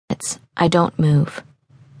I don't move.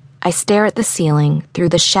 I stare at the ceiling through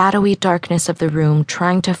the shadowy darkness of the room,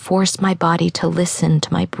 trying to force my body to listen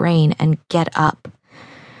to my brain and get up.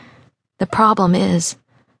 The problem is,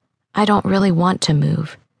 I don't really want to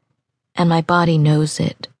move, and my body knows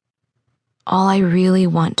it. All I really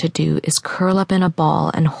want to do is curl up in a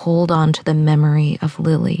ball and hold on to the memory of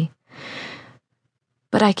Lily.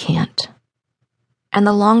 But I can't. And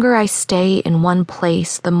the longer I stay in one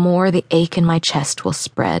place, the more the ache in my chest will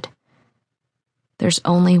spread. There's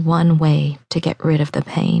only one way to get rid of the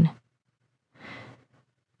pain.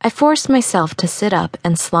 I force myself to sit up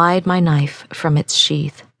and slide my knife from its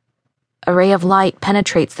sheath. A ray of light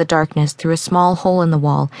penetrates the darkness through a small hole in the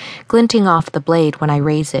wall, glinting off the blade when I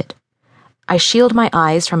raise it. I shield my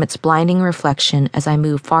eyes from its blinding reflection as I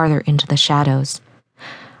move farther into the shadows.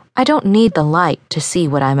 I don't need the light to see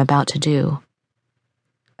what I'm about to do.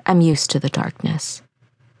 I'm used to the darkness.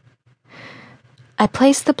 I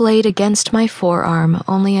place the blade against my forearm,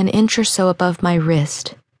 only an inch or so above my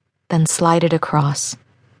wrist, then slide it across.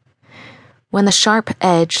 When the sharp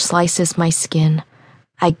edge slices my skin,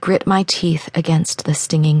 I grit my teeth against the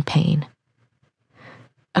stinging pain.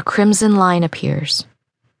 A crimson line appears,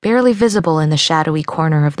 barely visible in the shadowy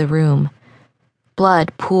corner of the room.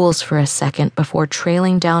 Blood pools for a second before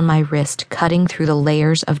trailing down my wrist, cutting through the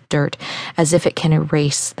layers of dirt as if it can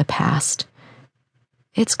erase the past.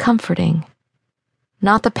 It's comforting.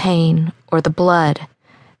 Not the pain or the blood,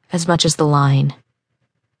 as much as the line.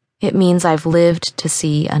 It means I've lived to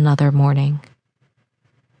see another morning.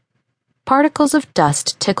 Particles of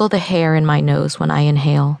dust tickle the hair in my nose when I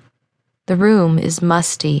inhale. The room is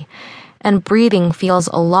musty, and breathing feels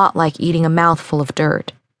a lot like eating a mouthful of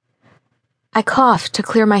dirt. I cough to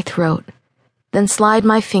clear my throat, then slide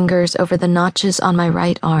my fingers over the notches on my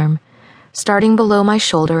right arm, starting below my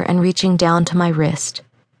shoulder and reaching down to my wrist.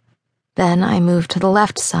 Then I move to the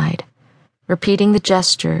left side, repeating the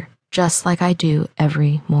gesture just like I do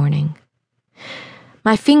every morning.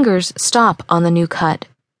 My fingers stop on the new cut,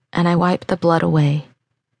 and I wipe the blood away.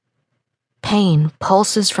 Pain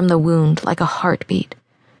pulses from the wound like a heartbeat,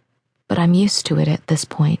 but I'm used to it at this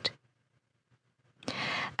point.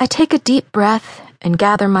 I take a deep breath and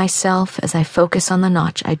gather myself as I focus on the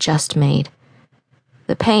notch I just made.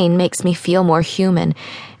 The pain makes me feel more human,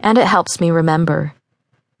 and it helps me remember.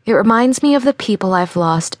 It reminds me of the people I've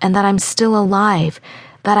lost and that I'm still alive,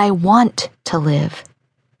 that I want to live.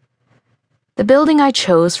 The building I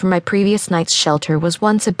chose for my previous night's shelter was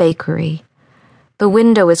once a bakery. The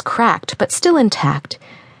window is cracked but still intact,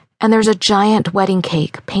 and there's a giant wedding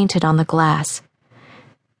cake painted on the glass.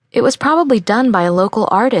 It was probably done by a local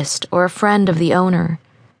artist or a friend of the owner.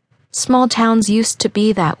 Small towns used to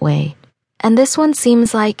be that way, and this one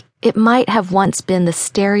seems like it might have once been the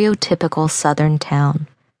stereotypical southern town.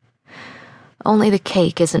 Only the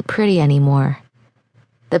cake isn't pretty anymore.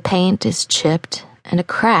 The paint is chipped, and a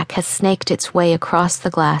crack has snaked its way across the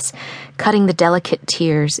glass, cutting the delicate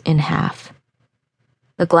tears in half.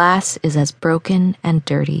 The glass is as broken and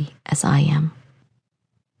dirty as I am.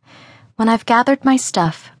 When I've gathered my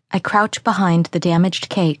stuff, I crouch behind the damaged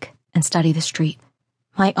cake and study the street.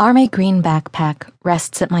 My army green backpack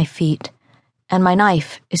rests at my feet, and my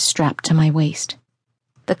knife is strapped to my waist.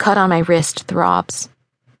 The cut on my wrist throbs.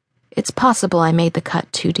 It's possible I made the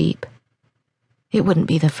cut too deep. It wouldn't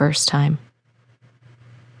be the first time.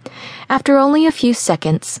 After only a few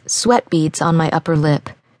seconds, sweat beads on my upper lip.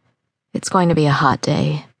 It's going to be a hot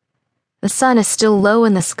day. The sun is still low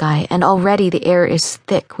in the sky, and already the air is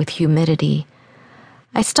thick with humidity.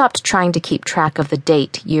 I stopped trying to keep track of the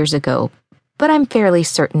date years ago, but I'm fairly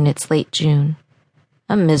certain it's late June.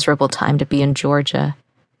 A miserable time to be in Georgia.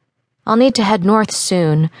 I'll need to head north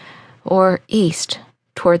soon, or east,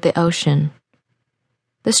 toward the ocean.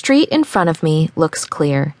 The street in front of me looks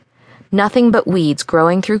clear. Nothing but weeds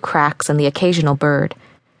growing through cracks and the occasional bird.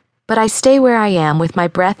 But I stay where I am with my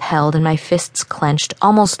breath held and my fists clenched,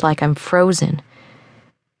 almost like I'm frozen.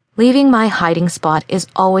 Leaving my hiding spot is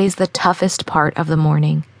always the toughest part of the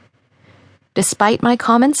morning. Despite my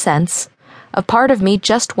common sense, a part of me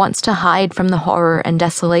just wants to hide from the horror and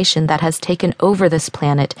desolation that has taken over this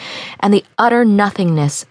planet and the utter nothingness